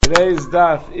Today's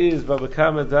daf is Bava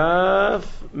daf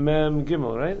Mem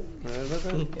Gimel, right?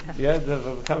 Yeah, the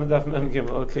Bava daf Mem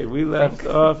Gimel. Okay, we left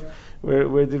off.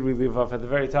 Where did we leave off? At the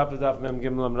very top of the daf Mem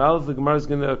Gimel Amral. The Gemara is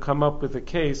going to come up with a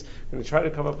case. Going to try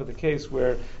to come up with a case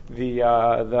where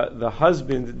the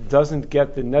husband doesn't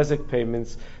get the nezek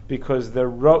payments because they're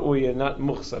ra'ui and not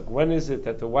muhsak. When is it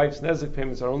that the wife's nezek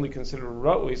payments are only considered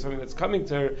ra'ui, something that's coming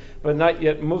to her, but not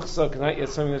yet muhsak, not yet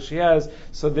something that she has,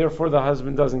 so therefore the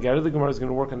husband doesn't get it? The Gemara is going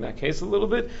to work on that case a little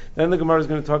bit. Then the Gemara is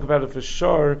going to talk about if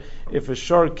a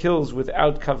shor kills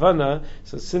without kavana,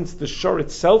 so since the shor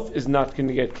itself is not going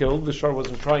to get killed, the shor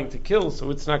wasn't trying to kill,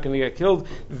 so it's not going to get killed,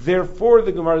 therefore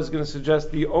the Gemara is going to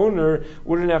suggest the owner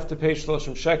wouldn't have to pay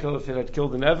shloshim shekel if it had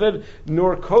killed an eved,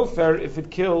 nor kofer if it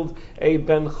killed a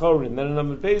ben chorin. Then in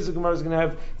Amud Beis, the Gemara is going to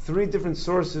have three different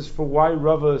sources for why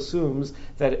Rava assumes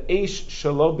that eish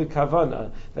shalo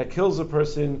b'kavana, that kills a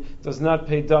person, does not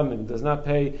pay damim, does not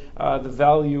pay the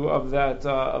value of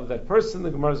that person.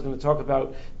 The Gemara is going to talk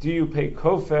about, do you pay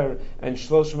kofer and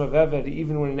shloshim of eved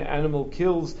even when an animal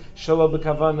kills shalo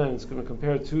b'kavana, and it's going to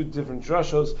compare two different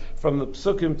drashos from the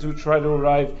psukim to try to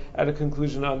arrive at a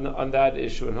conclusion on that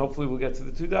issue. And hopefully we'll get to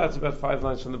the two dots, about 5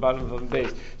 lines from the bottom of the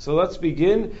base. So let's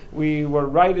begin. We were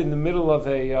right in the middle of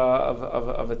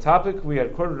a topic. We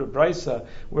had quoted a brisa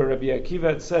where Rabbi Akiva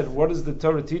had said, what is the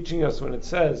Torah teaching us when it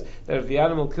says that if the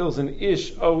animal kills an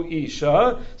ish o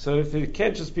isha, so if it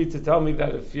can't just be to tell me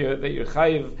that you're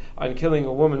chayiv on killing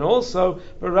a woman also,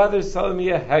 but rather it's telling me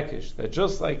a hekish, that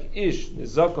just like ish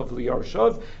nizakov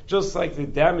liyarshav, just like the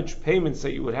damage payments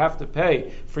that you would have to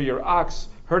pay for your ox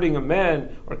hurting a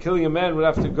man or killing a man would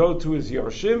have to go to his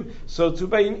yarshim, so to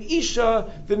by an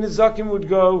isha, the nizakim would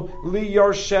go li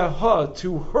yarsheha,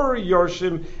 to her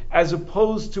yarshim, as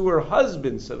opposed to her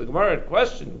husband. So the Gemara had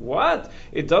questioned, what?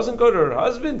 It doesn't go to her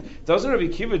husband? Doesn't Rabbi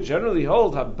Akiva generally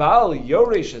hold habal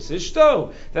yoresh es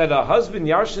ishto, that a husband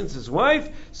yarshins his wife?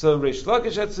 So Reish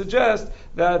Lakish had suggest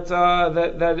that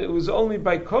it was only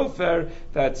by kofer,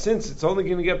 that since it's only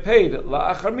going to get paid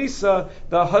la'achar misa,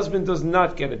 the husband does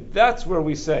not get it. That's where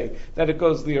we say that it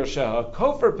goes li'arsheha.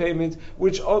 Kofer payment,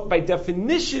 which by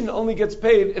definition only gets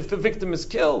paid if the victim is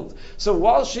killed. So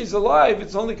while she's alive,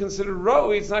 it's only considered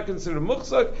roi, it's not considered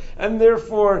muhsak, and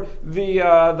therefore the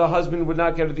husband would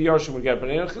not get it, the yarshim would get it.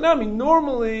 But in Chanami,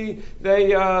 normally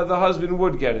the husband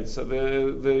would get it. So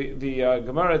the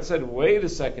Gemara had said, wait a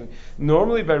second,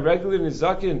 normally by regular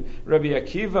nizakin, Rabbi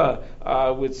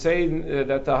Akiva would say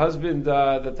that the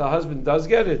husband does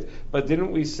get it, but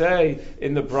didn't we say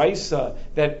in the brisa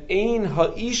that ein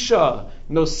ha'isha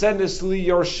nosenes li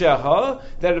yarsheha,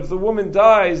 that if the woman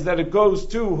dies, that it goes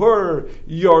to her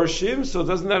yarshim? So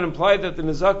doesn't that imply that the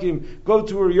nizakim go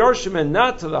to her yarshim and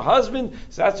not to the husband?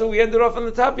 So that's what we ended off on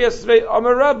the top yesterday.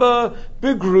 Amar Rabba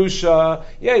begrusha.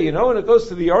 Yeah, when it goes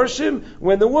to the yarshim,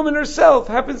 when the woman herself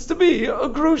happens to be a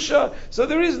grusha, so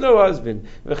there is no husband.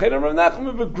 V'chein Amar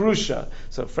Nachman begrusha.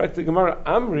 So frak the Gemara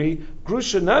Amri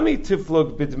grusha nami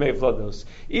tiflog b'dmei vlados.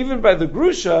 Even by the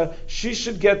grusha, she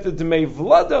should get the dmei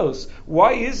vlados.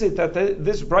 Why is it that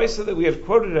this brisa that we had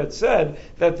quoted had said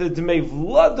that the dmei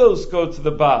vlados go to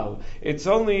the Baal? It's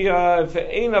only if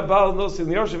ein a Baal nosin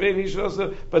liyarshiv ein ish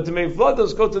also, but dmei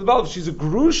vlados go to the Baal. If she's a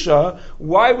grusha,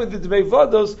 why would the dmei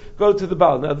vlados go to the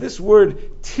Baal? Now this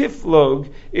word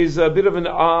tiflog is a bit of an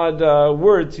odd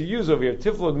word to use over here.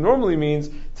 Tiflog normally means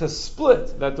to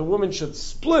split, that the woman should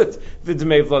split the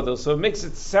dmei vlados. So it makes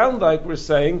it sound like we're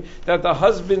saying that the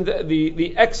husband,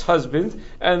 the ex-husband,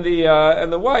 and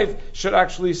the wife should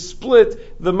actually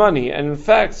split the money. And in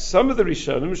fact, some of the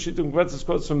Rishonim, Shittum Gvetzes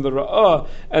quotes from the Ra'ah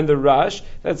and the Rash,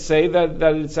 that say that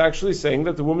it's actually saying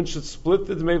that the woman should split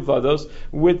the dmei vlados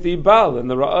with the Baal. And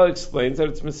the Ra'ah explains that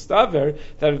it's mistaver,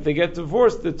 that if they get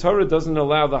divorced, the Torah doesn't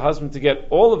allow the husband to get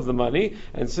all of the money,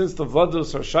 and since the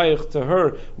vlados are shaykh to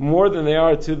her more than they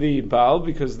are to the Baal,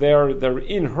 because they're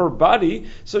in her body,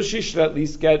 so she should at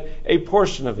least get a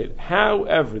portion of it.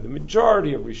 However, the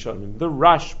majority of Rishonim, the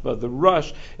Rashba, the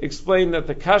Rush, explain that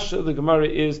the kasha of the Gemara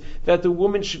is that the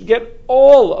woman should get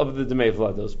all of the dmei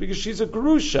vlados, because she's a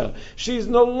grusha. She's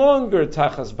no longer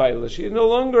tachas baila. She no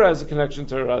longer has a connection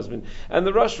to her husband. And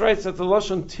the Rush writes that the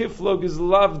lashon tiflog is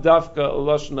lav dafka, a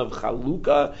lashon of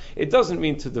chaluka. It doesn't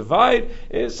mean to divide.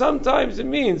 Sometimes it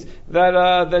means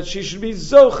that she should be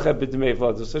zoche b'dmei vlados.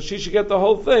 Vlados, so she should get the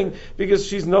whole thing because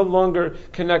she's no longer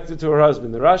connected to her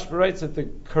husband. The Rashba writes that the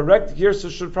correct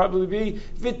girsa should probably be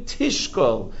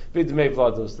V'tishkol B'dmei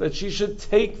Vlados, that she should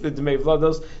take the Dmei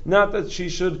Vlados, not that she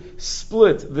should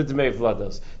split the Dmei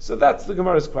Vlados. So that's the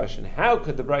Gemara's question. How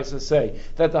could the Brisa say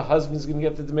that the husband is going to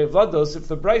get the Dmei Vlados if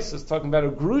the Brisa is talking about a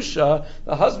grusha?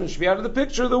 The husband should be out of the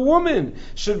picture. The woman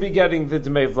should be getting the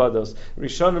Dmei Vlados.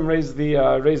 Rishonim raised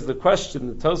the question.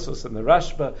 The Tosos and the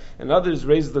Rashba and others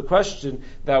raised the question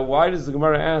that why does the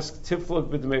Gemara ask Tiflok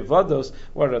b'Dmei Vlados?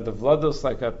 What are the Vlados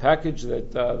like a package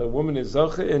that the woman is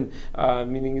zoche in?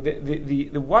 Meaning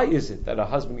the why is it that a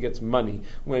husband gets money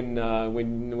when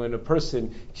a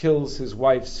person kills his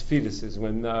wife's fetuses?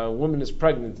 When a woman is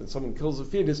pregnant and someone kills a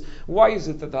fetus, why is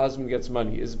it that the husband gets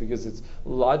money? Is it because it's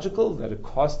logical that it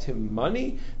cost him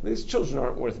money? These children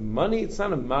aren't worth money. It's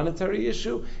not a monetary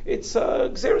issue. It's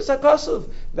Gzeres HaKosov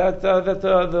that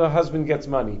the husband gets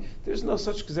money. There's no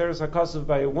such Gzeres HaKosov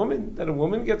by a woman, that a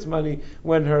woman gets money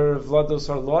when her Vlados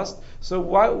are lost. So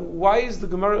why is the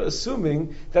Gemara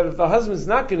assuming that if the husband's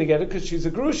not going to get it because she's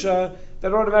a grusha,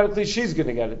 that automatically she's going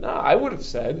to get it? No, I would have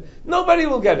said nobody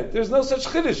will get it. There's no such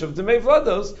chiddush of Dmei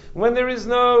Vlados when there is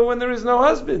no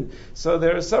husband. So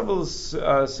there are several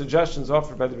suggestions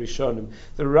offered by the Rishonim.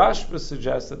 The Rashba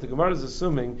suggests that the Gemara is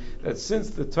assuming that since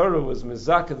the Torah was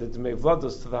mezaka the Dmei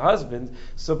Vlados to the husband,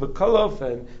 so b'kol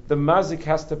ofen the mazik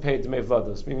has to pay Dmei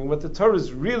Vlados. Meaning what the Torah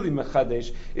is really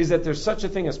mechadesh is that there's such a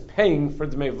thing as paying for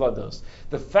Dmei Vlados.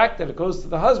 The fact that it goes to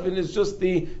the husband is just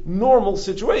the normal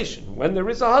situation. When there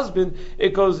is a husband,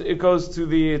 it goes to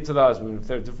the husband. If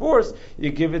they're divorced,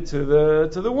 you give it to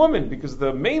the woman, because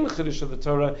the main chiddush of the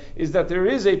Torah is that there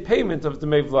is a payment of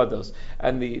Dmei Vlados.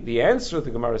 And the answer of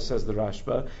the Gemara, says the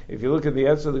Rashba, if you look at the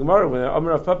answer of the Gemara, when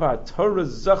Amar Rav Papa Torah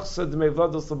zachsa Dmei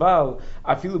Vlados l'bal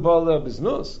afilu ba'al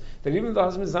biznus, that even if the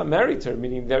husband is not married to her,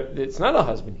 meaning that it's not a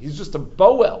husband, he's just a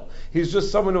boel, he's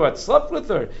just someone who had slept with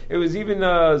her, it was even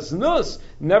znus,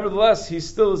 nevertheless he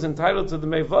still is entitled to the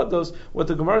Dmei Vlados. What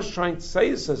the Gemara is trying to say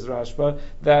is, says Rashba,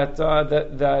 that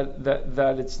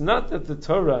it's not that the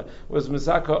Torah was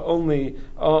mezaka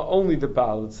only the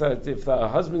Baal. It's that if the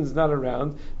husband's not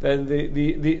around, then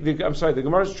the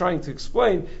Gemara is trying to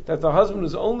explain that the husband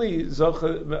was only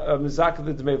mezaka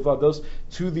the Dmei Vlados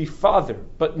to the father,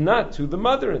 but not to the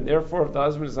mother, and therefore if the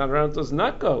husband is not around, it does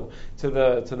not go to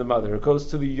the mother. It goes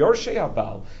to the Yorshei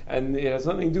Habal, and it has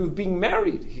nothing to do with being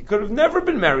married. He could have never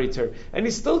been married to her, and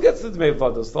he still gets the Dmei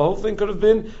Vlados. The whole thing could have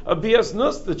been a bias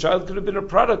nus. The child could have been a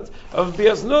product of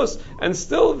bias nus, and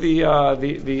still the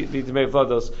Dmei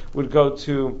Vlados would go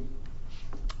to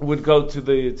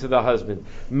the husband.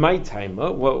 My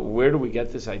timer, where do we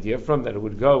get this idea from that it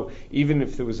would go even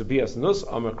if there was a bias nus?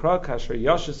 Amakra kasher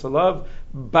yashis alav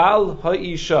bal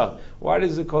ha'isha. Why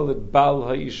does it call it bal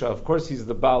ha'isha? Of course, he's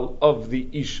the bal of the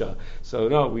isha. So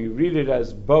no, we read it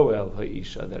as boel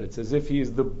ha'isha, that it's as if he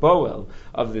is the boel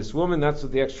of this woman. That's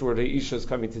what the extra word ha'isha is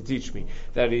coming to teach me.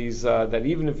 That he's that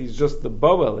even if he's just the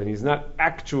boel and he's not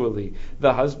actually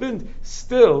the husband,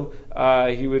 still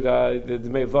he would the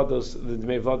Dmei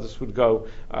Vlados would go.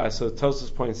 So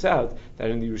Tosas points out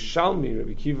that in the Yerushalmi,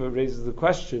 Rabbi Kiva raises the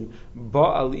question: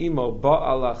 Ba'al imo,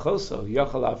 ba'al achoso,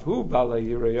 yachalav hu ba'al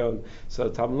ha'yirayon. So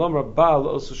Tam Lomar Baal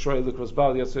also shoy likros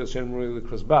Baal, Yasser Hashem roi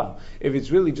likros Baal. If it's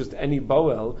really just any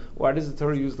boel, why does the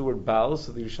Torah use the word Baal?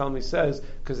 So the Yerushalmi says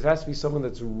because it has to be someone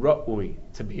that's ra'ui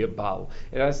to be a Baal.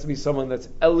 It has to be someone that's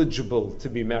eligible to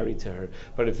be married to her.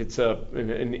 But if it's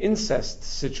an incest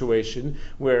situation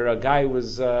where a guy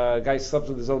slept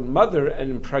with his own mother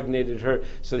and impregnated her,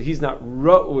 so he's not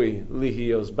ra'ui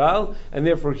lihiyos Baal, and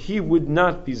therefore he would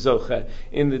not be zoche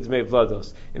in the Dmei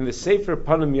Vlados. In the Sefer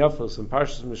Panim Yafos in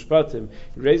Parshas Mishpatim,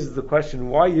 he raises the question: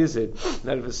 why is it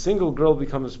that if a single girl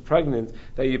becomes pregnant,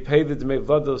 that you pay the Dmei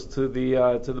Vlados to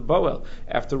the boel?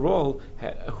 After all,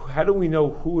 how do we know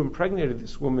who impregnated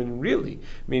this woman really?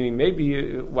 Meaning,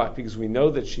 maybe because we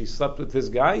know that she slept with this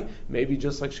guy. Maybe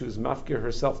just like she was mafkir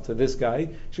herself to this guy,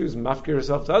 she was mafkir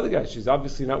herself to other guys. She's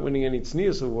obviously not winning any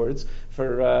tznius awards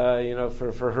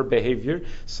for her behavior.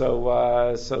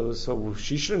 So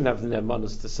she shouldn't have the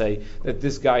nemanos to say that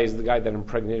this guy is the guy that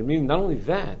impregnated me. Not only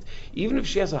that, even if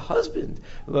she has a husband,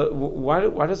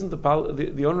 why doesn't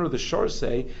the owner of the shore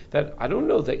say that I don't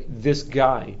know that this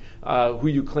guy who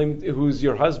you claim who's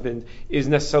your husband is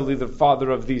necessarily the father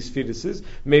of these fetuses?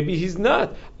 Maybe he's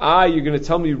not. You're going to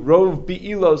tell me rov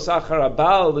bi'ilo sachar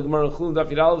abal. The Gemara in Chulun Daf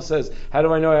Yud Aleph says, how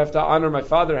do I know I have to honor my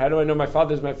father? How do I know my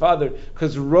father is my father?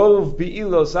 Because rov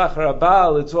bi'ilo sachar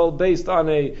abal, it's all based on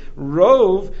a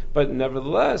rov, but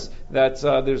nevertheless, that's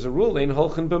there's a rule in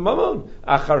holchen b'mamon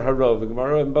achar harov. rov. The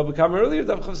Gemara in Bava Kama earlier,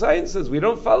 Daf Chav Zayin says we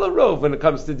don't follow rov when it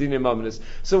comes to dinei mamnis.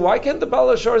 So why can't the Baal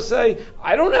Hashor say,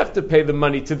 I don't have to pay the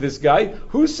money to this guy?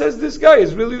 Who says this guy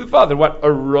is really the father? What, a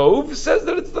rov says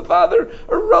that it's the father?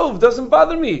 A rov doesn't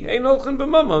bother me. Ein olchen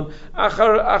b'mammon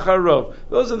achar rov.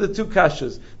 Those are the two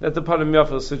kashas that the Panim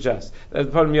Yafos suggests,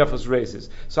 that the Panim Yafos raises.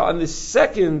 So on the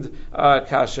second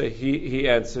kasha, he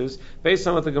answers, based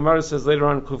on what the Gemara says later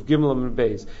on, Kuf Gimel and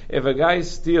Beis. If a guy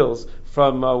steals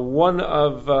from a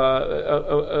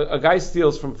guy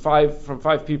steals from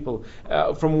five people,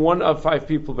 from one of five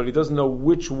people, but he doesn't know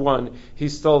which one he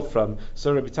stole from.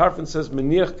 So Rabbi Tarfon says,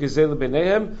 "Meniach gezel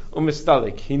b'neihem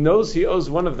umistalik." He knows he owes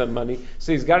one of them money,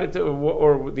 so he's got it to,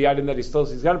 or the item that he stole.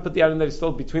 So he's got to put the item that he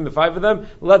stole between the five of them.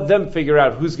 Let them figure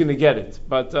out who's going to get it,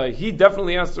 but he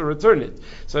definitely has to return it.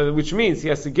 So, which means he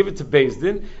has to give it to Beis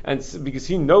Din, and because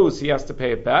he knows he has to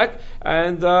pay it back,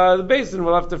 and the Beis Din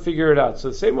will have to figure it out. So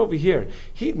the same over here.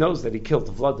 He knows that he killed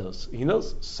the Vlados. He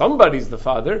knows somebody's the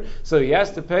father, so he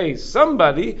has to pay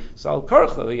somebody. So al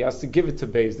karcha, he has to give it to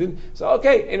Beis Din. So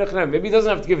okay, maybe he doesn't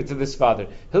have to give it to this father.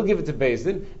 He'll give it to Beis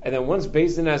Din, and then once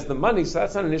Beis Din has the money, so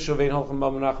that's not an issue of ein holchem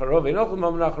mammon acharov. Ein holchem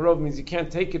mammon acharov means you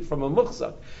can't take it from a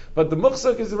muchzak, but the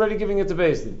muchzak is already giving it to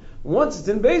Beis Din. Once it's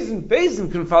in Beis Din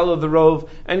can follow the rov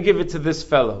and give it to this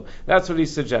fellow. That's what he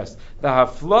suggests. The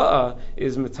hafla'a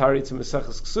is matari to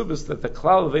Maseches Ksubas that the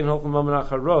klal of ein holchem mammon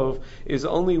acharov is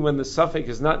only when the suffix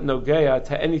is not nogeya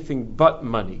to anything but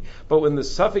money. But when the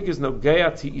suffix is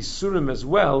nogeya to isurim as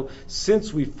well,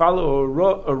 since we follow a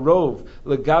rov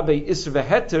legabe isur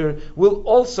v'heter, we'll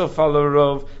also follow a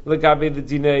rov legabe the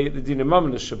dinei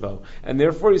mamon shabo. And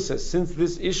therefore he says, since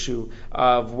this issue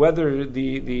of whether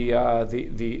the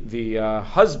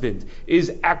husband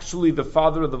is actually the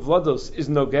father of the vlados is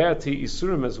nogeya to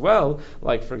isurim as well,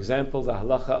 like for example the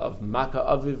halacha of maka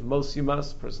aviv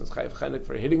mosimas, person's chayav chenek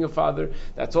for hitting a father.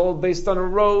 That's all based on a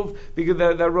rov, because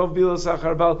that rov bilos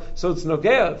achar bal. So it's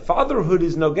nogea. Fatherhood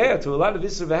is nogea to a lot of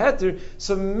isur v'heter.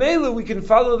 So mele we can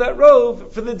follow that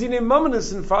rov for the dinei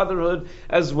mammonus in fatherhood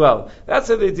as well. That's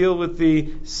how they deal with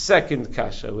the second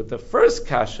kasha. With the first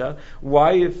kasha,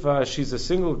 why if she's a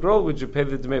single girl would you pay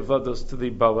the dmei vlados to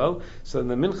the boel? So in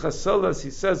the Minchas Solas he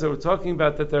says that we're talking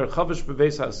about that they're chavish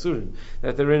bebeis ha'asurim,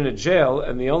 that they're in a jail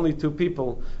and the only two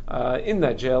people in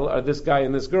that jail are this guy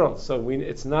and this girl. So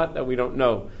it's not that we don't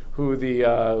know who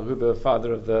the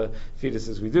father of the fetus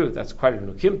is. We do. That's quite a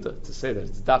nukimta to say that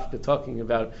it's dafka talking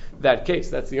about that case.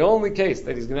 That's the only case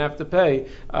that he's going to have to pay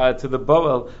to the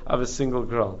boel of a single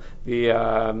girl. The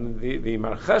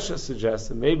Marchesha suggests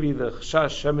that maybe the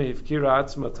chashash shema hifkira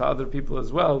atzma to other people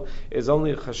as well is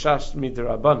only a chashash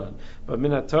midirabanan. But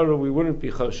min Torah we wouldn't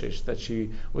be choshesh that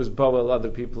she was boel other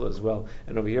people as well.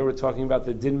 And over here we're talking about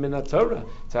the din min Torah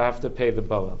to have to pay the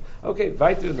boel. Okay,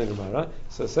 weiter in the Gemara.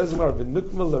 So it says Gemara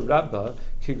v'nukma l'Rabba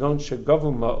kigon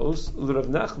shegavu ma'os l'Rav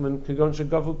Nachman kigon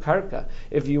shegavu karka.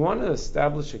 If you want to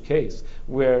establish a case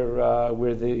where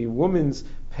the woman's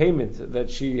payment that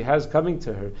she has coming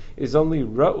to her is only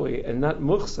ra'ui and not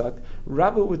muchsak,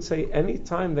 Rabba would say any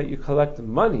time that you collect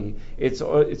money, it's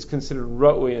considered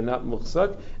ra'ui and not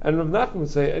muchsak, and Rav Nachman would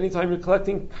say any time you're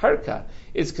collecting karka,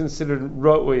 it's considered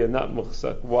ra'ui and not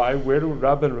muchsak. Why? Where do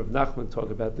Rabba and Rav Nachman talk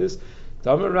about this?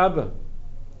 Dama Rabba.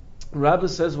 Rabba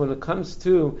says when it comes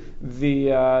to the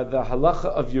halacha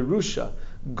of Yerusha,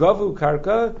 Gavu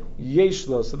karka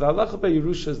yeshlo. So the halacha by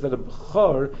Yerusha is that a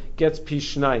b'chor gets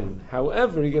pishnayim.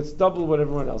 However, he gets double what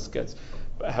everyone else gets.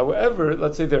 However,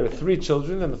 let's say there are 3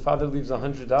 children and the father leaves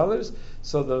 $100.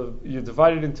 So you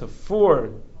divide it into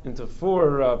four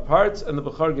parts, and the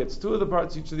b'chor gets 2 of the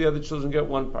parts. Each of the other children get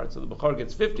 1 part. So the b'chor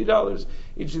gets $50.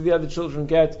 Each of the other children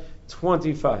get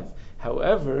 $25.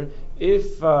 However,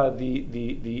 if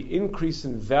the increase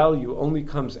in value only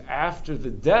comes after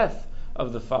the death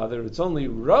of the father, it's only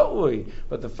ra'ui,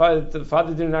 but the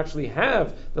father didn't actually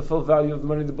have the full value of the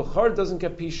money. The b'chor doesn't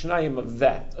get pishnayim of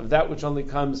that which only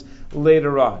comes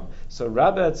later on. So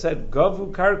Rabbi had said,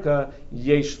 Gavu karka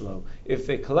yeshlo. If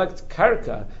they collect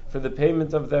karka for the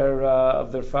payment of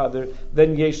their father,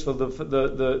 then yeshlo, the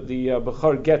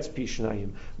b'chor gets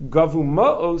pishnayim. Gavu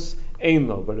ma'os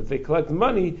einlo. But if they collect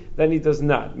money, then he does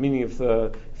not. Meaning, if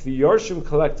the Yorshim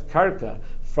collect karka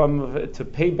to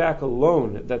pay back a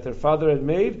loan that their father had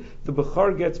made, the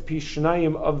b'chor gets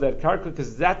pishnayim of that karka,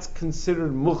 because that's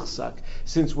considered muchsak.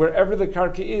 Since wherever the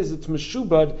karka is, it's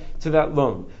meshubad to that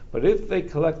loan. But if they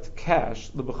collect cash,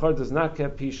 the Bechor does not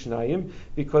get Pi Shnayim,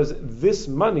 because this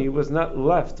money was not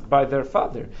left by their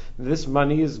father. This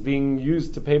money is being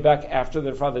used to pay back after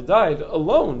their father died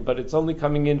alone, but it's only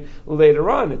coming in later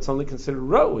on. It's only considered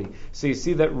Ro'ui. So you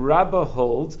see that Rabbah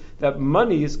holds that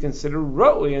money is considered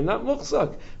Ro'ui and not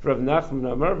Muchzak. Rav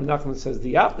Nachman says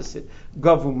the opposite.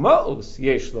 Gavu Ma'os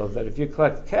Yeshlo, that if you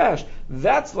collect cash,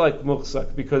 that's like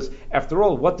Muchzak, because after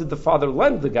all, what did the father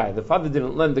lend the guy? The father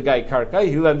didn't lend the guy karka,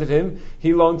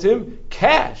 he loaned him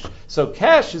cash. So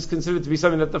cash is considered to be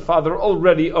something that the father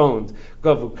already owned.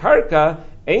 Gavu karka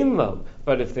ein lo.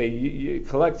 But if they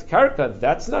collect karka,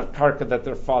 that's not karka that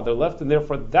their father left, and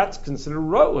therefore that's considered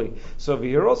ro'ui. So over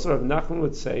here also Rav Nachman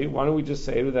would say, why don't we just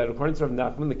say that according to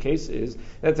Rav Nachman, the case is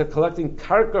that they're collecting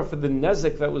karka for the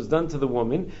nezek that was done to the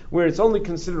woman, where it's only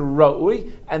considered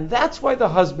ro'ui, and that's why the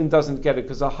husband doesn't get it,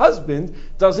 because a husband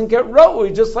doesn't get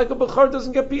ro'ui, just like a bechar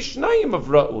doesn't get pishnayim of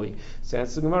ro'ui. So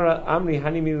that's the Gemara, Amri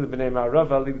Hanimi L'Bnei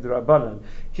Ma'arava Libd Rabbanan,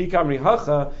 Kikamri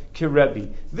Hacha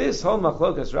Kirebi. This whole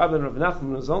machlokas Rabban and Rav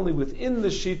Nachman was only within the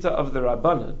shita of the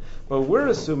Rabbanan, but we're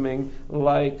assuming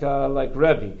like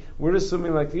Rebbe. We're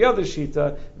assuming like the other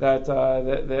shita that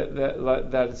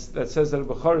says that a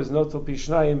bechor is notel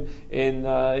pishnayim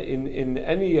in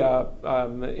any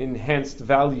enhanced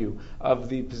value of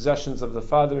the possessions of the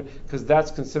father, because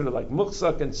that's considered like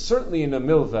muchzak, and certainly in a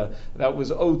milva that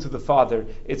was owed to the father,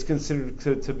 it's considered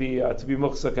to be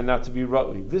muchzak and not to be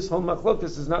ra'ui. This whole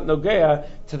machlokas is not nogea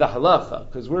to the halacha,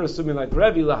 because we're assuming like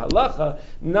Rebbe la halacha,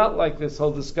 not like this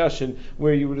whole discussion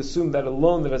where you would assume that a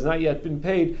loan that has not yet been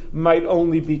paid might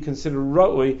only be considered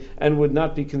ra'ui and would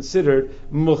not be considered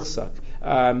muchzak.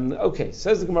 Okay,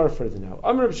 says the Gemara further now.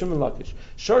 Amar Reb Shimon Lakish,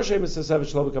 Shor she'emes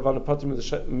hasevich lo b'kavana patur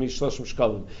mishloshim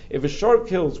shkalim. If a shor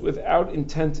kills without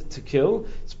intent to kill,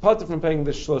 it's patur from paying the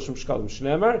shloshim shkalim.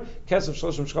 Shneimar kesef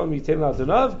shloshim shkalim yitein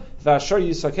la'adonav v'ashor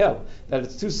yisakel. That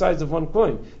it's two sides of one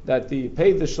coin. That the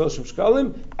pay the shloshim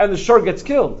shkalim and the shor gets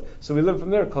killed. So we learn from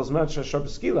there. Kol zman shashor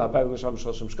b'skila b'aylim sham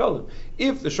shloshim shkalim.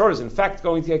 If the shor is in fact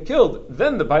going to get killed,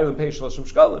 then the b'aylim pays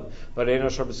shloshim shkalim. But ein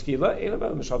shor b'skila ein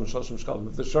b'aylim sham shloshim shkalim.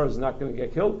 If the shor is not going to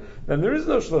get killed, then there is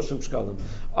no shloshim shkalim.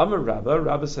 Amar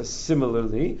Rabba says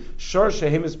similarly, shor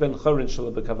shehemis ben chorin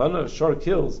shala b'kavana, shor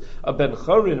kills a ben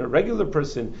chorin, a regular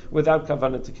person, without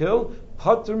kavana to kill,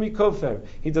 patur mi kofer.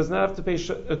 He does not have to pay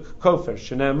kofer.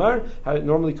 Shenemar,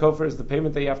 normally kofer is the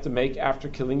payment that you have to make after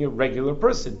killing a regular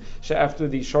person. After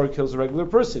the shor kills a regular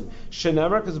person.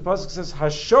 Shenemar, because the pasuk says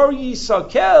hashor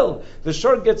yisakel, the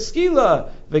shor gets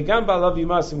skila, v'gam ba'alav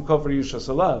yimasim kofer yushas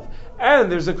alav.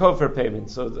 And there's a kofer payment.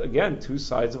 So again, two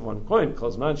sides of one coin.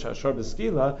 Kozman shashor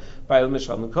b'skila, bailim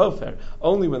mishalem kofer.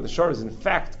 Only when the shor is in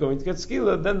fact going to get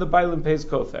skila, then the bailim pays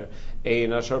kofer.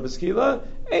 Ein ashor b'skila,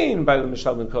 ein bailim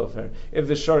mishalem kofer. If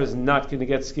the shor is not going to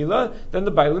get skila, then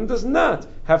the bailim does not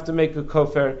have to make a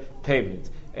kofer payment.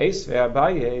 Eis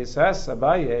ve'abaye, sas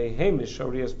abaye, heimish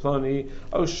shorias ploni,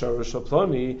 o shorish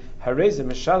ploni, hareze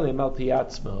mishalim al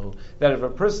piatzmo. That if a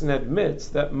person admits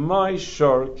that my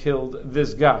shor killed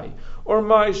this guy, or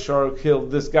my shor killed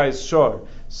this guy's shor,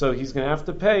 so he's going to have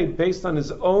to pay based on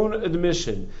his own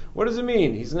admission. What does it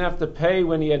mean? He's going to have to pay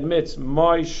when he admits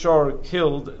my shor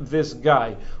killed this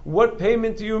guy. What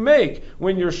payment do you make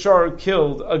when your shor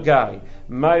killed a guy?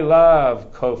 My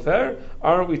love, kofer.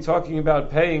 Aren't we talking about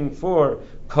paying for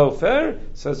kofer?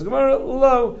 Says Gemara,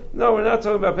 no, we're not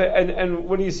talking about pay. And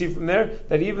what do you see from there?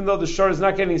 That even though the shor is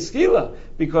not getting skila,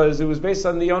 because it was based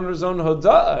on the owner's own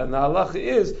hoda'ah, and the halacha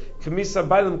is kamisa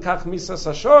bailam kach misa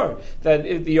sashor, that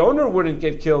if the owner wouldn't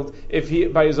get killed if he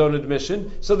by his own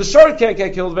admission, so the shor can't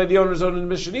get killed by the owner's own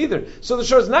admission either. So the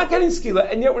shor is not getting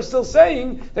skila, and yet we're still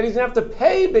saying that he's going to have to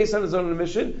pay based on his own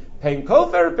admission, paying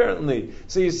kofer apparently.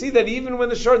 So you see that even when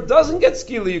the shor doesn't get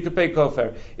skila, you could pay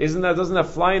kofer. Doesn't that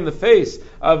fly in the face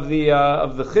of the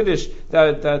chiddush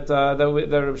that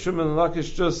Reb Shimon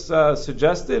Lakish just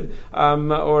suggested,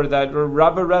 or that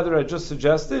Rabba rather had just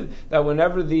suggested, that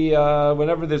whenever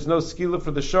there's no skila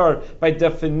for the shor, by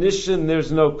definition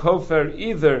there's no kofer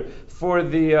either for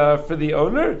the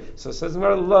owner. So it says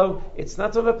lo, it's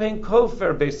not about paying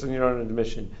kofer based on your own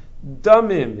admission.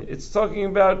 Damim, it's talking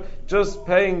about just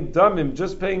paying damim,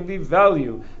 just paying the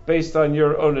value based on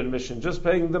your own admission, just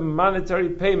paying the monetary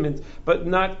payment, but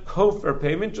not kofer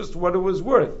payment, just what it was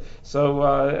worth. So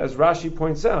as Rashi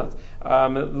points out,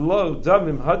 lo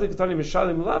damim hadikatani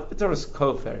mishalim lav b'toras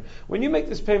kofer. When you make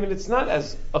this payment, it's not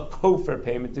as a kofer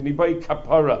payment. And you buy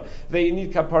kapara, they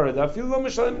need kapara. Dafil lo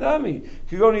mishalim nami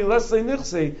kigoni lesle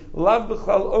nichse lav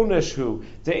b'chlal oneshu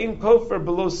de'in kofer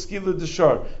below skila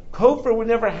deshar. Kofer would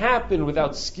never happen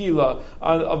without skila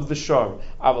of the shor.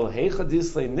 But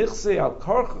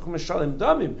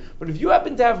if you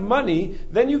happen to have money,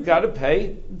 then you got to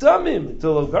pay damim.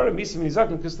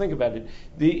 Because think about it,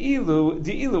 the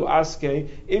ilu aske.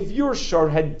 If your shor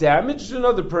had damaged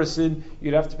another person,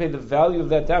 you'd have to pay the value of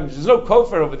that damage. There's no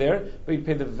kofer over there, but you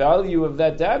pay the value of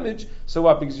that damage. So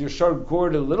what? Because your shor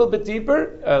gored a little bit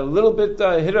deeper, a little bit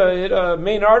hit a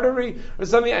main artery or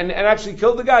something, and actually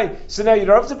killed the guy. So now you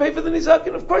don't have to pay for the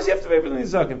nizakin. Of course, you have to pay for the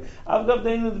nizakin.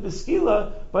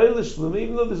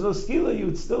 Even though there's no skila, you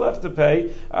would still have to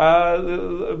pay.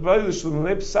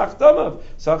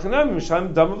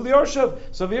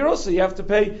 So here also you have to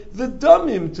pay the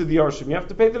damim to the yarshim. You have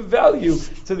to pay the value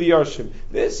to the yarshim.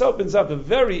 This opens up a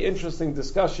very interesting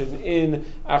discussion in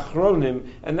Achronim,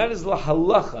 and that is la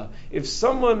halacha. If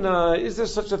someone, is there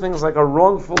such a thing as like a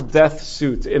wrongful death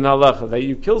suit in halacha, that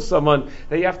you kill someone,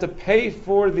 that you have to pay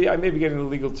for the, I may be getting the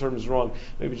legal terms wrong,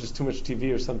 maybe just too much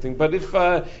TV or something, but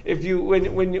if you,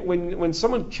 when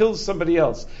someone kills somebody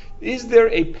else, is there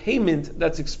a payment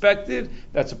that's expected,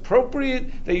 that's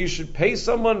appropriate, that you should pay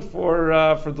someone for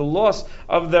the loss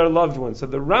of their loved one? So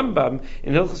the Rambam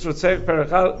in Hilchos Rotzeach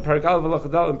Perek Aleph Halacha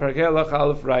Daled and Perek Halacha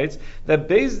Aleph writes that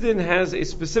Beis Din has a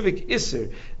specific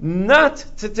isser not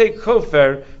to take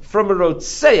kofer from a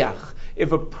rotzeach.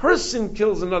 If a person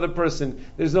kills another person,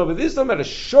 there's no, but this is talking about a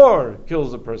shor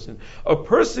kills a person. A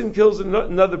person kills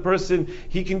another person,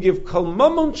 he can give kol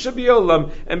mammon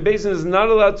shabiolam, and Beis Din is not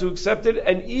allowed to accept it,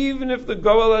 and even if the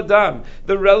goel adam,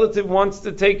 the relative, wants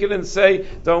to take it and say,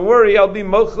 don't worry, I'll be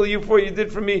mochel you for what you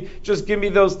did for me, just give me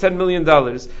those $10 million.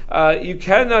 You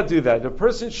cannot do that. A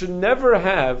person should never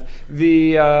have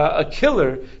a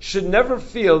killer should never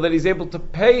feel that he's able to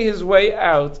pay his way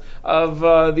out of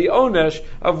the onesh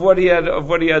of what he had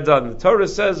done. The Torah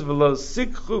says, "V'lo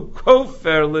sikhu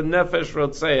kofer lenefesh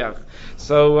rotzeach."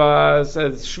 So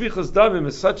says shvichas damim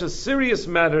is such a serious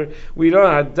matter. We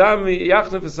don't have dami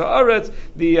yachnef ha'aretz.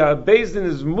 The Beis Din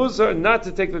is muzar not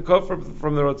to take the kofer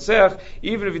from the rotzeach,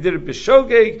 even if he did it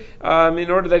b'shogeg,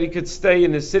 in order that he could stay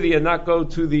in his city and not go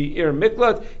to the Ir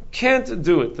Miklat. Can't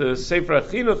do it. The Sefer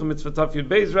Achinuch Mitzvah Taf Yud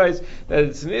Beis writes that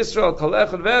it's in Israel kol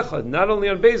echad ve'echad, not only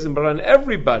on Beis Din but on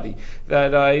everybody.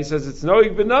 That he says it's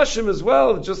noig b'nashim as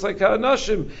well, just like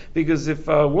nashim. Because if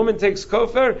a woman takes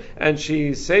kofer and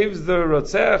she saves the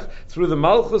rotzech through the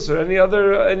malchus or any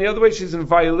other way, she's in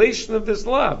violation of this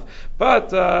law.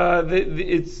 But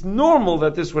it's normal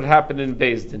that this would happen in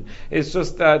Beis Din. It's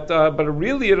just that, but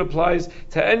really it applies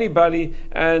to anybody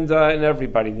and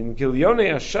everybody. In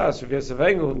Gilyonei Ashas, Rav Yosef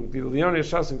Engel, Gilyonei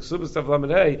Ashas in Ksubas Tav Lamed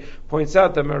Hey points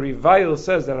out that Mari Vail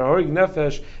says that a horig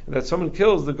nefesh, that someone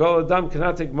kills, the Gol Adam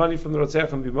cannot take money from the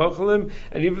Rotzeach and be mochelim,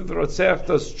 and even if the Rotzeach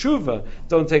does tshuva,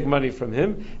 don't take money from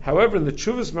him. However, in the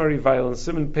Tshuvas Mari Vail in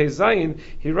Simon Pei Zayin,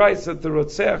 he writes that the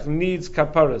Rotzeach needs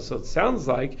kapara. So it sounds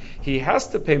like he has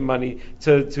to pay money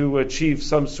to achieve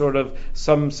some sort of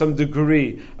some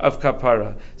degree of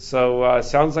kapara. So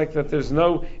sounds like that there's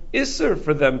no isser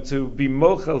for them to be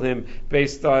mochel him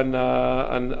based on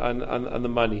the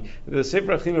money. The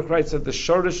Sefer Achinuch writes that the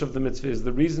shorish of the mitzvah is,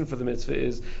 the reason for the mitzvah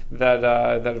is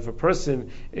that if a person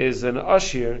is an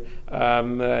ashir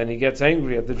and he gets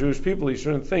angry at the Jewish people, he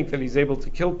shouldn't think that he's able to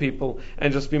kill people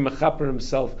and just be mechaper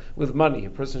himself with money. A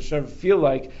person should never feel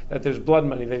like that there's blood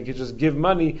money, that he could just give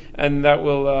money and that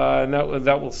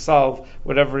will solve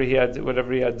whatever he had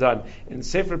done. In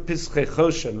Sefer Piskei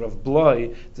Choshen, Rav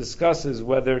Bloi discusses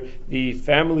whether the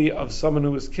family of someone who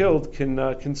was killed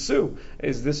can sue.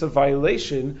 Is this a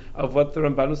violation of what the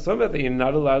Ramban was talking about? That you're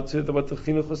not allowed to, what the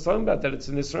Chinuch was talking about, that it's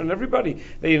an Isra on everybody,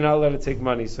 that you're not allowed to take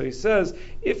money. So he says,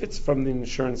 if it's from the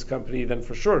insurance company, then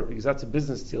for sure, because that's a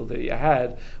business deal that you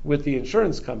had with the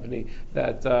insurance company,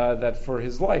 that for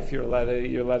his life you're allowed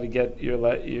to get,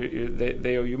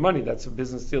 they owe you money. That's a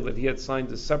business deal that he had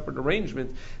signed, a separate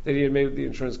arrangement that he had made with the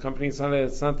insurance company. It's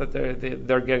not that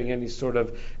they're getting any sort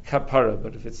of kapara,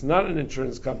 but if it's not an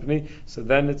insurance company, so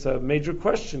then it's a major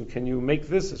question. Can you make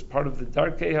this as part of the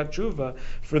Darkei HaTshuva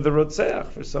for the Rotzeach,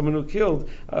 for someone who killed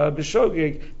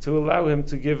B'shogeg, to allow him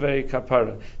to give a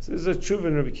kapara? So there's a tshuva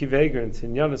in Rabbi Kiva Eger in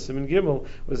Tinyana Siman Gimel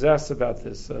was asked about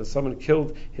this. Someone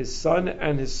killed his son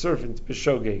and his servant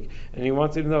B'shogeg, and he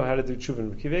wanted to know how to do tshuva.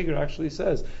 Rabbi Kiva Eger actually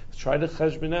says, try to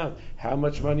cheshbon out how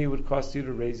much money it would cost you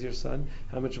to raise your son,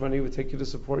 how much money it would take you to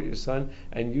support your son,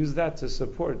 and use that to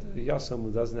support the Yasam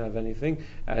who doesn't have anything,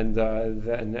 and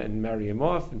marry him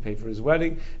off and pay for his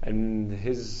wedding, and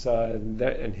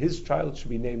and his child should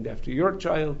be named after your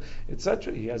child,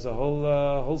 etc. He has a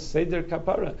whole seder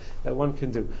kapara that one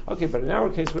can do. Okay, but in our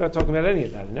case, we're not talking about any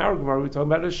of that. In our Gemara, we're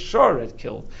talking about a shoret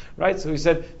killed, right? So he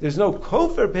said there's no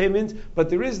kofer payment, but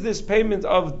there is this payment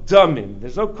of damim.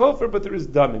 There's no kofer, but there is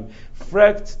damim.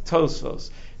 Frekt Tosfos.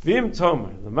 Vim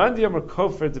Tomer, Lamandiyam or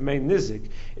Kofer Demei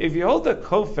Nizik. If you hold that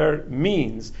Kofer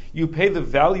means you pay the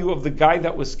value of the guy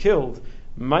that was killed,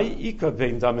 Ma'ika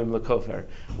bein damim lekofer.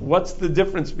 What's the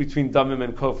difference between damim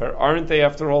and kofer? Aren't they,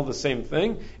 after all, the same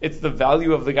thing? It's the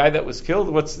value of the guy that was killed.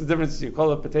 What's the difference? You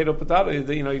call it potato,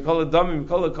 you call it damim, you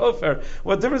call it kofer.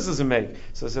 What difference does it make?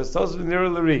 So it says, Tosv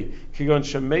nira l'ri, kigon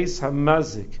shemeis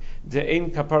hamazik,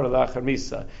 de'ein kapara la'achar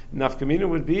misa. Nafkamina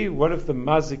would be, what if the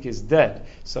mazik is dead?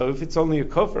 So if it's only a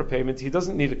kofer payment, he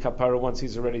doesn't need a kapara once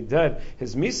he's already dead.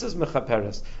 His misa is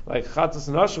mechaperes. Like chatas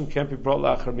and asham can't be brought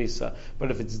la'achar misa. But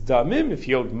if it's damim, if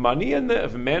he owed money, and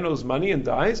if a man owes money and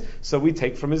dies, so we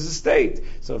take from his estate.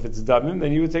 So if it's damim,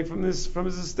 then you would take from his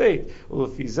estate.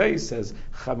 Ulafizei says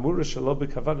chamura shelo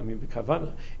b'kavana mi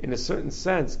b'kavana. In a certain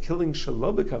sense, killing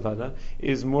shelo b'kavana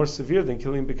is more severe than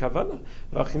killing b'kavana.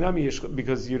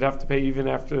 Because you'd have to pay even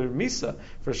after misa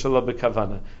for shelo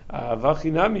b'kavana.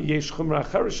 V'achinami yesh chumra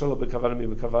achar shelo b'kavana mi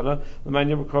b'kavana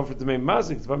l'manyam kofer demei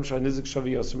mazik t'bam shanizik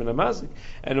shavi yoser min mazik.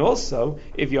 And also,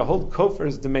 if you hold kofer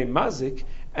as demei mazik,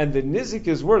 and the nizik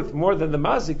is worth more than the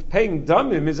mazik, paying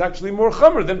damim is actually more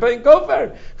chomer than paying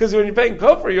kofer. Because when you're paying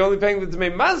kofer, you're only paying the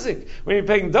dmei mazik. When you're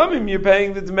paying damim, you're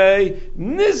paying the dmei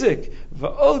nizik.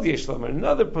 V'od yesh lamer.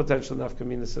 Another potential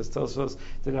nafkamina says Tosfos,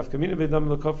 the nafkamina b'dam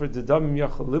l'kofer, the damim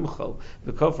yachal limchol,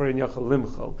 the kofer in yachal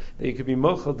limchol. That you could be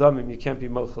mochel damim, you can't be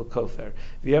mochel kofer.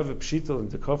 If you have a pshitel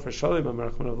into kofer shalim,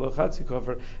 amarachman of lochatzi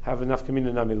kofer, have a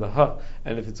nafkamina nami laha.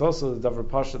 And if it's also the davar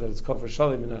pasha that it's kofer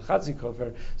shalim and not chatzi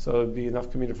kofer, so it would be a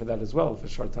nafkamina for that as well. If a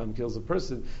shartam kills a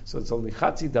person, so it's only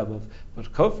chatzi damav,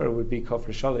 but kofer would be kofer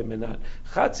shalim and not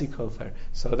chatzi kofer.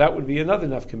 So that would be another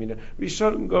nafkamina.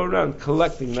 Rishonim go around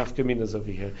collecting nafkaminas over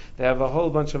here. They have a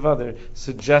whole bunch of other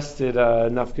suggested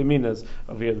nafkaminas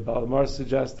over here. The Balamar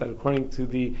suggests that according to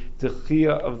the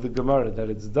Dechia of the Gemara, that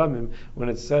it's damim, when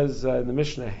it says in the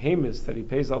Mishnah Hamis that he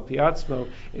pays al piatzmo,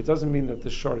 it doesn't mean that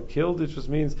the shor killed, it just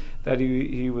means that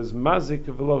he was mazik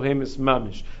v'lo Hamis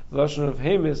mamish. The lashon of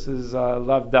Hamis is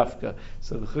lav dafka.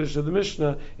 So the chiddush of the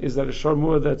Mishnah is that a shor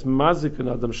mu'ah that's mazik an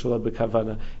adam shalom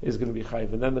b'kavana is going to be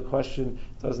chayiv. And then the question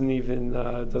doesn't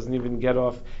even get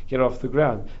off the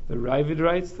ground. The Ravid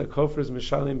writes that kofer is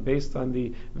mishalim based on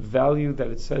the value that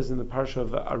it says in the parsha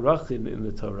of Arachin in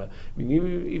the Torah. I mean,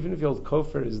 even if the old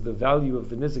kofer is the value of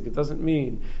the nizik, it doesn't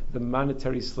mean the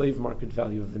monetary slave market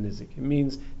value of the nizik. It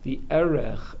means the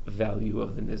erech value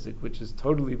of the nizik, which is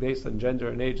totally based on gender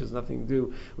and age, has nothing to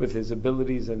do with his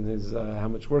abilities and his how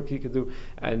much work he could do.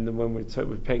 And when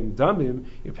we're paying damim,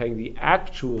 you're paying the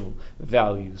actual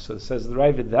value. So it says the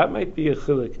Ravid, that might be a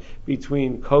chilik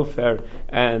between kofer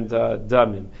and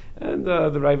damim. And the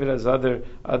Ravid has other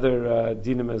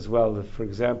dinim as well. For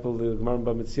example, the Gemara in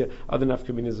Bava Metzia, other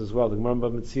nafkaminas as well. The Gemara in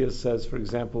Bava Metzia says, for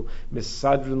example,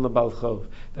 misadrin lebalchov,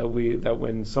 that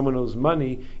when someone owes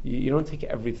money, you don't take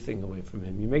everything away from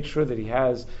him. You make sure that he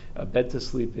has a bed to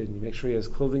sleep in. You make sure he has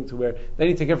clothing to wear. Then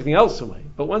you take everything else away.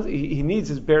 But once he needs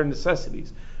his bare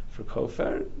necessities. For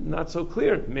kofer, not so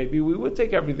clear. Maybe we would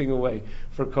take everything away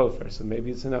for kofer. So maybe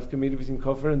it's enough community between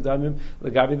kofer and damim.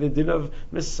 Legabi the din of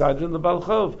misadrin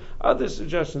lebalchov. Other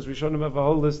suggestions. We showed him have a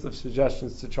whole list of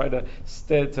suggestions to try to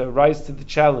rise to the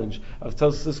challenge of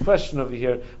this question over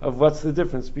here of what's the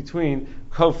difference between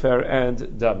kofer and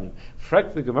damim.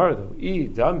 Frek the Gemara though,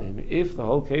 damim. If the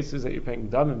whole case is that you're paying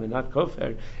damim and not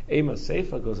kofer, ema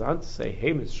seifa goes on to say,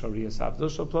 hemis shorias avdol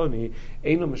shaploni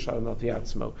eino mishalim al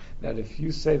piatzmo. That if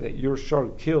you say that your shor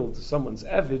killed someone's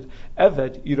eved,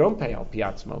 you don't pay al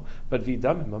piatzmo, but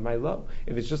vidamim amaylo.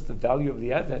 If it's just the value of the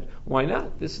eved, why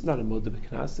not? This is not a moda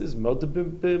b'knas, this is moda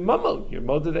b'mammon. You're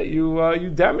moda that you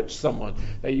damaged someone,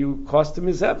 that you cost him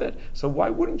his eved. So why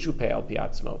wouldn't you pay al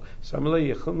piatzmo? So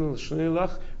amalei yechilnu l'shnei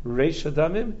reish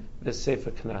adamim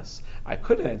v'sefer knas. I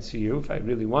could answer you if I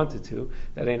really wanted to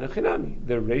that ein achinami.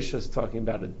 The reish is talking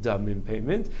about a damim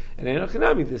payment, and ein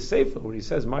achinami the sefer where he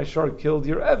says my shor killed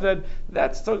your eved,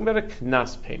 that's talking about a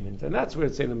knas payment, and that's where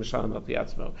it's saying the mishalim al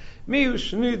piatzmo. But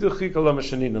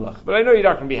I know you're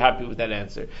not going to be happy with that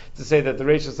answer to say that the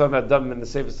reish is talking about damim and the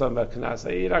sefer is talking about knas.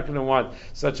 You're not going to want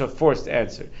such a forced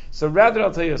answer. So rather,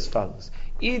 I'll tell you as follows.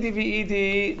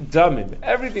 Idi damim.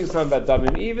 Everything's talking about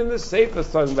damim. Even the sefer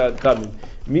is talking about damim.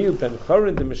 Miu ben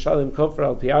chorin de mishalim kofer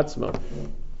al piatzmo.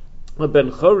 a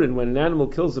ben chorin, when an animal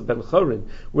kills a ben chorin,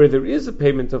 where there is a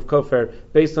payment of kofer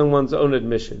based on one's own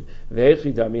admission.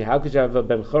 Ve'echidami, how could you have a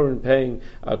ben chorin paying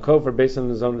a kofer based on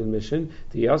his own admission?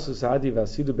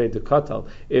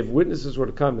 If witnesses were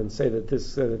to come and say that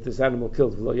this animal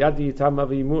killed,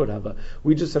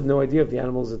 we just have no idea if the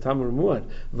animal is a tam or muad.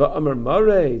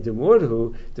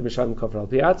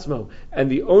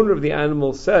 And the owner of the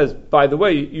animal says, by the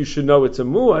way, you should know it's a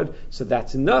muad, so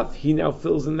that's enough. He now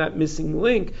fills in that missing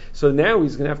link. So now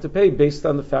he's going to have to pay based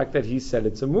on the fact that he said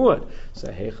it's a muad. So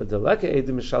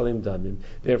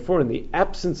therefore, in the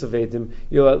absence of edim,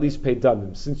 you'll at least pay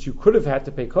damim. Since you could have had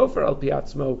to pay kofer al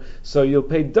piatzmo, so you'll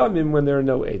pay damim when there are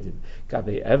no edim. But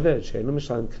when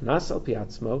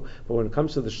it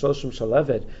comes to the shloshim shel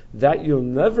eved, that you'll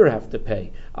never have to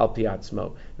pay al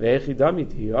piatzmo. Because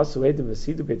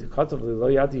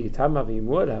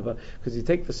you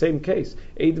take the same case,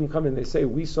 edim come and they say,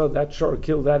 we saw that shor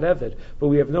kill that eved, but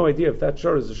we have no idea if that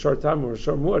shor is a shor tam or a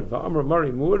shor muad. Va'amar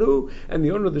mari muadu, and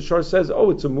the owner of the shor says,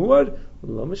 oh, it's a muad. He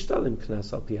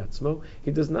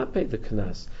does not pay the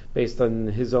knas based on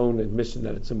his own admission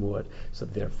that it's a muad. So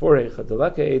therefore, so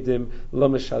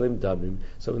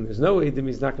when there's no edim,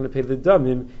 he's not going to pay the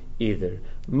damim either.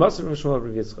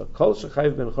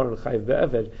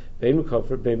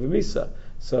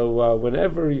 So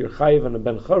whenever you're chayiv on a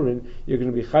ben chorin, you're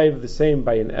going to be chayiv the same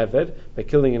by an eved, by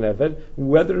killing an eved,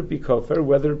 whether it be kofer,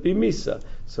 whether it be misa.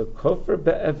 So kofer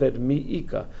be'eved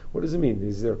mi'ika. What does it mean?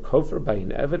 Is there kofer by an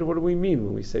eved? What do we mean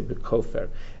when we say be'kofer?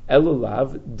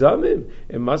 Elulav damim.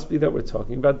 It must be that we're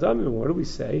talking about damim. What do we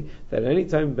say? That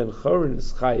anytime ben chorin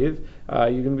is chayiv,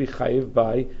 you're going to be chayiv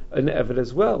by an eved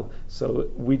as well. So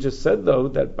we just said though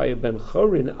that by a ben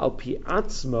chorin al pi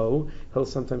atzmo, he'll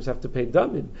sometimes have to pay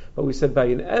damim. But we said by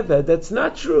an eved, that's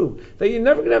not true. That you're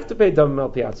never going to have to pay damim al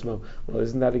pi atzmo. Well,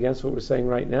 isn't that against what we're saying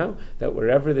right now? That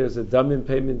wherever there's a damim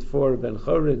payment for a ben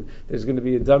chorin, there's going to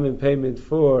be a damim payment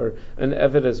for an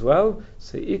eved as well.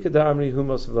 So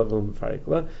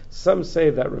some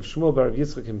say that Rav Shmuel bar Rav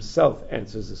Yitzchak himself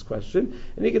answers this question,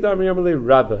 and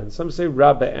and some say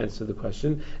Rabba answered the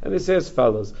question, and they say as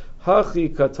follows: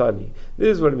 Hachi katani.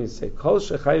 This is what it means to say: Kol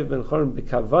shechayiv ben chorin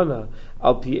b'kavana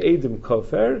al pi edim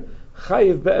kofer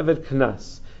chayiv be'eved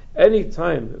knas. Any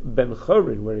time ben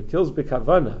chorin, where it kills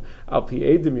b'kavana al pi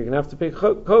edim, you're going to have to pay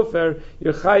kofer.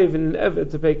 You're chayiv in an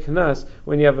eved to pay knas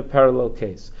when you have a parallel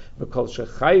case. V'kol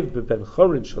shechayiv ben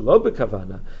chorin shalo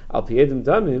b'kavana al pi edim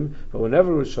damim. But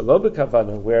whenever it was shalo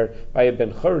b'kavana, where by a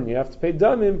ben chorin you have to pay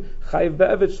damim, chayiv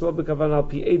be'eved shalo b'kavana al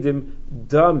pi edim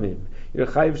damim. You're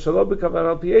chayiv shalo b'kavana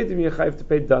al pi edim. You're chayiv to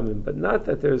pay damim, but not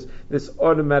that there's this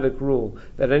automatic rule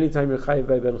that anytime you're chayiv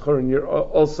by ben chorin, you're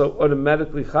also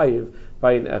automatically chayiv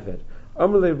by an eved.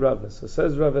 Amalei Rava. So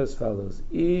says Rava as follows: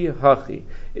 I hachi.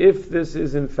 If this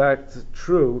is in fact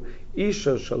true,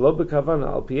 isha shalo b'kavana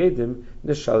al pi edim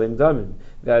neshalim damim.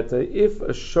 That if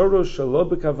a shoro shalo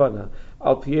b'kavana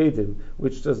al pi edim,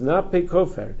 which does not pay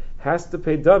kofer, has to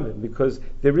pay damim, because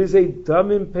there is a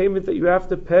damim payment that you have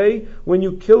to pay when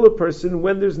you kill a person.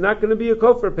 When there's not going to be a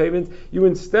kofer payment, you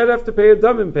instead have to pay a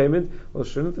damim payment. Well,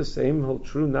 shouldn't the same hold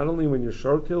true not only when your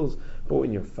shor kills, but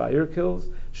when your fire kills?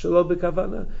 Shalom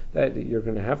b'kavana, that you're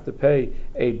going to have to pay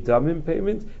a damim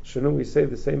payment. Shouldn't we say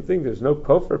the same thing? There's no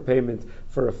kofer payment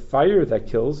for a fire that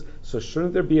kills, so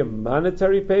shouldn't there be a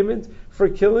monetary payment for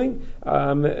killing?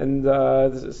 And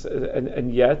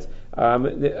yet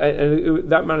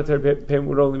that monetary payment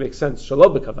would only make sense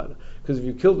shalom b'kavana, because if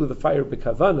you killed with a fire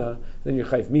b'kavana, then you're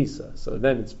chayv misa. So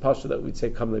then it's pasha that we'd say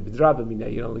kamle b'draba mina.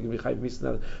 You don't give me chayv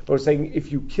misa. But we're saying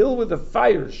if you kill with a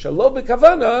fire shalom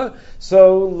b'kavana,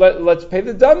 so let's pay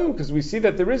the damim, because we see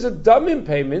that there is a damim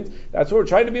payment. That's what we're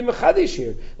trying to be mechadish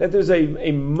here. That there's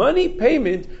a money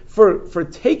payment for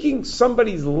taking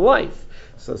somebody's life.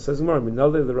 So it says Gemara, and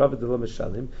how does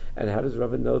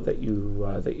Rava know that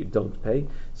you don't pay?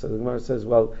 So the Gemara says,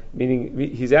 well,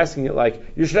 meaning he's asking it like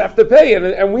you should have to pay,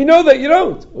 and we know that you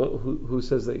don't. Well, who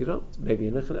says that you don't? Maybe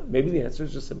the answer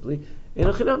is just simply in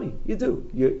a chinami. You do.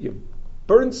 You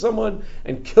burn someone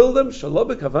and kill them, shalom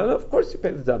b'kavana, of course you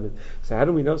pay the damim. So how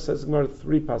do we know? Says Gemara,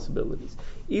 three possibilities.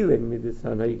 From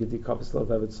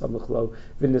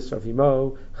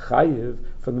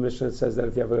the Mishnah it says that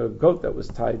if you have a goat that was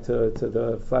tied to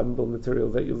the flammable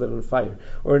material that you lit on fire,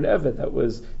 or an eved that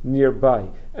was nearby,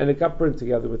 and it got burned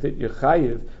together with it, you're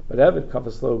chayiv, but eved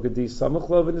kavaslo gedi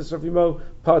samachlo v'nisrafimo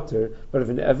pater. But if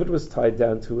an eved was tied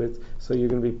down to it, so you're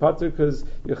going to be pater because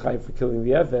you're chayiv for killing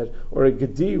the eved, or a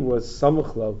gedi was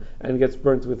samachlo and gets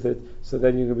burnt with it, so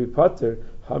then you're going to be pater.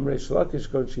 Reish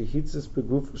Lakish going shehitzis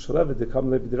beguf shalevet dekam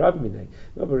lebid minay.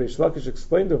 No, but Reish Lakish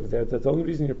explained over there that the only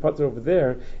reason you're pater over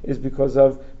there is because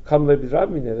of kam lebid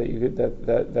minay,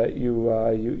 that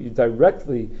you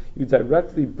directly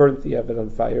burnt the eved on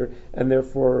fire, and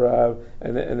therefore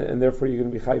and therefore you're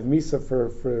going to be chayiv misa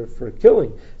for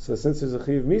killing. So since there's a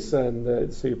chayiv misa,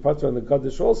 and so you're pater on the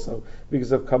gadish also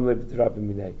because of kam lebid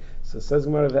minay. So says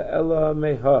Gemara ve'ela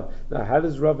meha. Now, how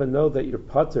does Rava know that you're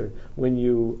pater when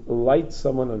you light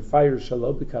someone on fire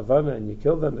shalom b'kavana and you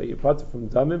kill them, that you're pater from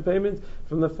damim payment?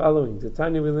 From the following: the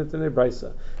Tanya we learned in a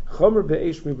brisa, chomer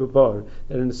be'esh mi bebar.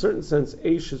 That in a certain sense,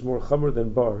 eish is more chomer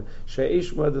than bar.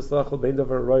 She'esh muad eslachol bein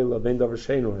davar roila bein davar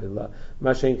shein roila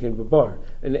ma shein kein bebar.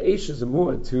 And eish is a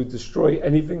muad to destroy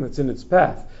anything that's in its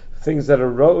path, things that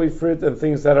are roi for it and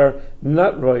things that are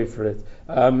not roi for it.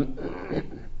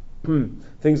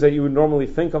 Things that you would normally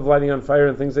think of lighting on fire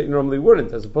and things that you normally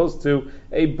wouldn't, as opposed to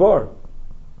a bar.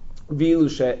 But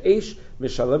note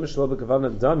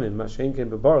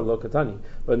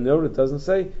it doesn't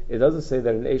say that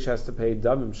an eish has to pay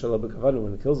damim shalom b'kavana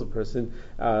when it kills a person,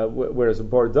 whereas a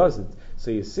bar doesn't. So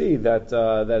you see that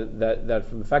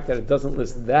from the fact that it doesn't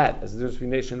list that as the difference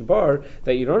between eish and bar,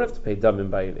 that you don't have to pay damim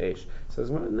by an eish. Says,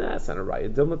 well, it's not a raya.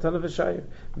 Dilmatan of a shayir.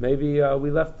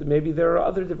 Maybe there are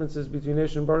other differences between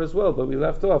eish and bar as well, but we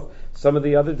left off some of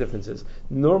the other differences.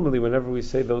 Normally, whenever we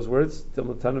say those words,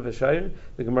 dilmatan of a shayir,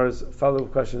 the Gemara's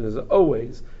follow-up question is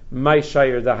always my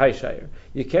shayir, the high shayir.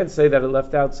 You can't say that it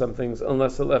left out some things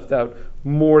unless it left out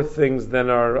more things than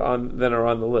are on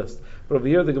the list. But over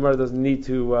here, the Gemara doesn't need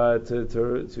to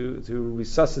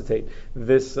resuscitate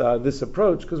this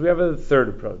approach, because we have a third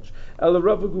approach.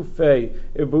 Rava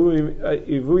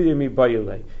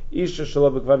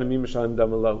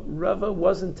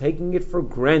wasn't taking it for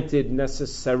granted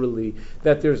necessarily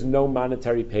that there's no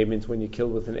monetary payment when you kill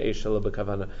with an eish shalom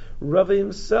b'kavana. Rava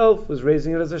himself was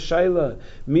raising it as a shaila.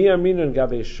 Mi aminan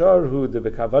gabe sharhu de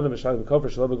b'kavana m'shalim kofer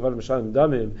shalom b'kavana m'shalim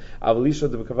damim avalisha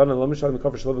de b'kavana lo m'shalim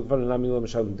kofer shalom b'kavana nami lo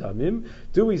m'shalim damim.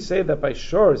 Do we say that by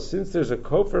shor, since there's a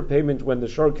kofer payment when the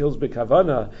shor kills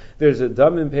b'kavana, there's a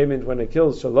damim payment when it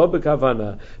kills shalom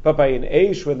b'kavana, but by an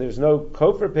eish when there's no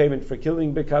kofer payment for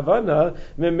killing b'kavana,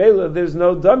 memela, there's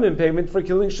no damim payment for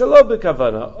killing shalom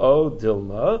b'kavana. Oh,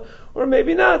 Dilma. Or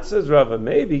maybe not, says Rava.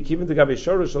 Maybe, even the gabi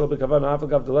shor shalom b'kavana,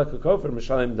 afagav deleka kofer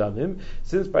mishalim damim.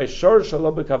 Since by shor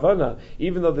shalom b'kavana,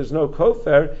 even though there's no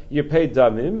kofer, you pay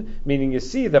damim. Meaning, you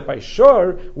see that by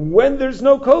shor, when there's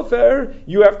no kofer,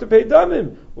 you have to pay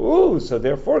damim. Ooh, so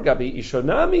therefore, gabi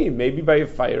ishonami, maybe by a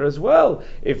fire as well.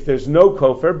 If there's no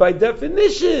kofer, by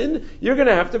definition, you're going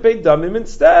to have to pay damim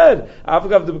instead.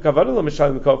 Afagav b'kavana lo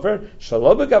mishalim kofer,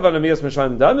 shalom b'kavana miyas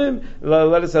mishalim damim.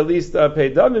 Let us at least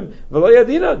pay damim. V'lo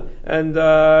yadinan. And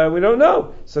we don't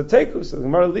know. So the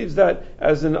Gemara leaves that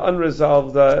as an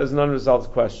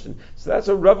unresolved question. So that's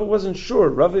what Rava wasn't sure.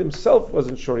 Rava himself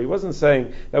wasn't sure. He wasn't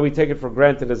saying that we take it for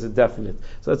granted as a definite.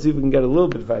 So let's see if we can get a little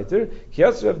bit weiter.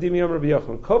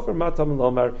 Kofer matam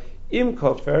lomar im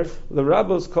kofer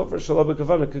l'rabos kofer shalom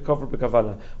b'kavana k'kofer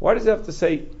b'kavana. Why does it have to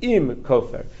say im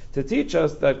kofer? To teach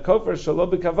us that kofer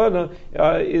shalom b'kavana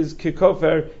is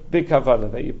k'kofer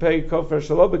b'kavana, that you pay kofer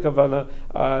shalom b'kavana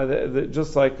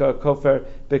just like kofer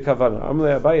b'kavana.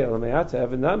 Amle Abaye l'me'ata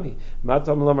eved nami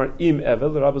matam lomar im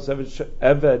eved l'rabos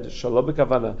eved shalom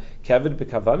b'kavana keved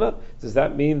b'kavana. Does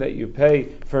that mean that you pay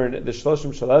for the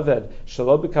shloshim shel eved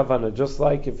shalom b'kavana just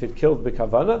like if it killed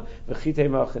b'kavana? V'chitei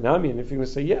ma'achinami. And if you're going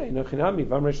to say, yeah, you know, we just said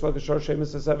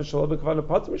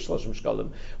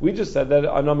that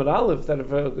on Amud Aleph that if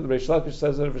Reish Lakish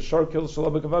says that if a shor kills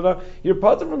shalom b'kavana, you're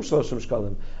pater from shloshim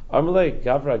shkalim. Amalei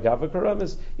gavra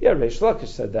karamis. Yeah, Reish Lakish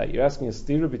said that. You're asking a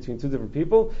stira between two different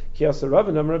people. Kiyasa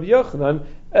Rabban Amar Rabbi Yochanan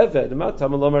eved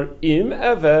matam lomar im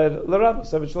eved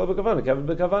l'rabos eved shalom b'kavana keved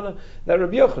b'kavana. That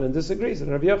Rabbi Yochanan disagrees,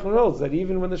 and Rabbi Yochanan holds that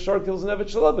even when the shor kills an eved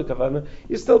shalom b'kavana,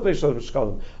 you still pay shloshim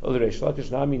shkalim. Ol Reish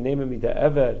Lakish nami name mi de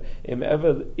eved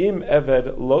im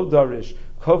eved lo darish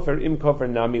kofer im kofer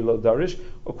nami lo darish.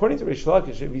 According to Reish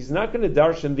Lakish, if he's not going to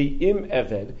darshan the im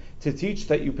eved to teach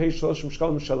that you pay shloshim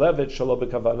shkalim shaleved shalom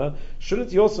b'kavana,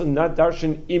 shouldn't he also not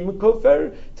darshan im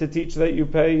kofer to teach that you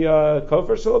pay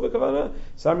kofer shalom b'kavana?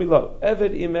 Sami lo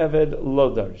eved im eved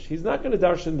lo darish. He's not going to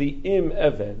darshan the im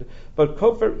eved, but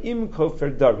kofer im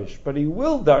kofer darish. But he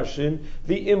will darshan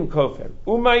the im kofer.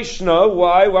 Umay shna.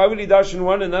 Why? Why would he darshan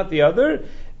one and not the other?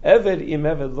 Eved im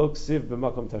eved lo ksiv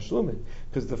b'makom tashlumin,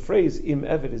 because the phrase im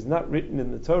eved is not written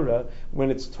in the Torah when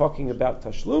it's talking about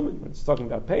tashlumin, when it's talking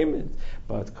about payment.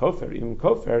 But kofer im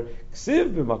kofer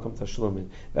ksiv b'makom tashlumin,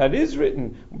 that is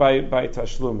written by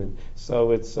tashlumin.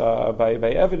 So it's by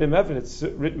eved im eved, it's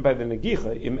written by the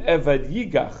negicha im eved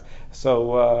yigach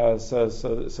So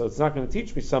it's not going to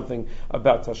teach me something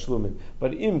about Tashlumin.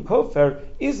 But Im Kofer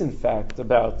is in fact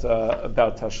about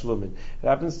Tashlumin. It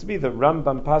happens to be the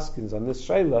Rambam Paskins on this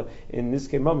Shaila in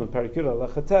Niskei Mammon Parikura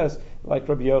Lachates, like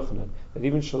Rabbi Yochanan, that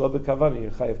even Shalom B'Kavana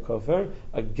you're Chayav Kofer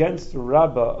against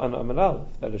Rabbah on Amud Aleph,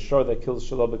 that a shor that kills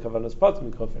Shalom B'Kavana is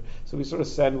Patim Kofer. So we sort of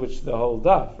sandwich the whole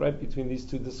daf, right, between these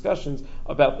two discussions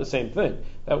about the same thing.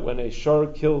 That when a shor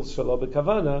kills Shalom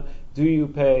B'Kavana, do you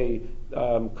pay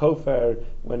Kofer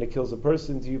when it kills a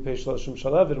person? Do you pay Shloshim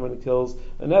Shalevet when it kills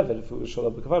an Eved? If it was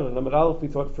Shalom B'Kavana, and Amud Aleph we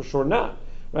thought for sure not.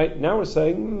 Right now we're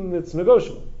saying it's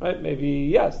negotiable. Right? Maybe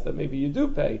yes, that maybe you do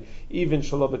pay even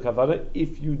Shalom B'Kavana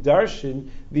if you darshan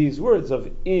these words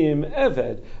of Im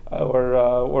Eved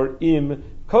or Im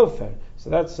Kofer. So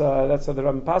that's how the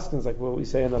Rambam Paskins, like what we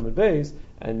say in Amud Beis,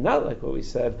 and not like what we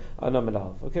said on Amud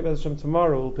Aleph. Okay, B'ez Hashem,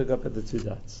 tomorrow we'll pick up at the two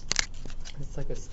dots. It's like a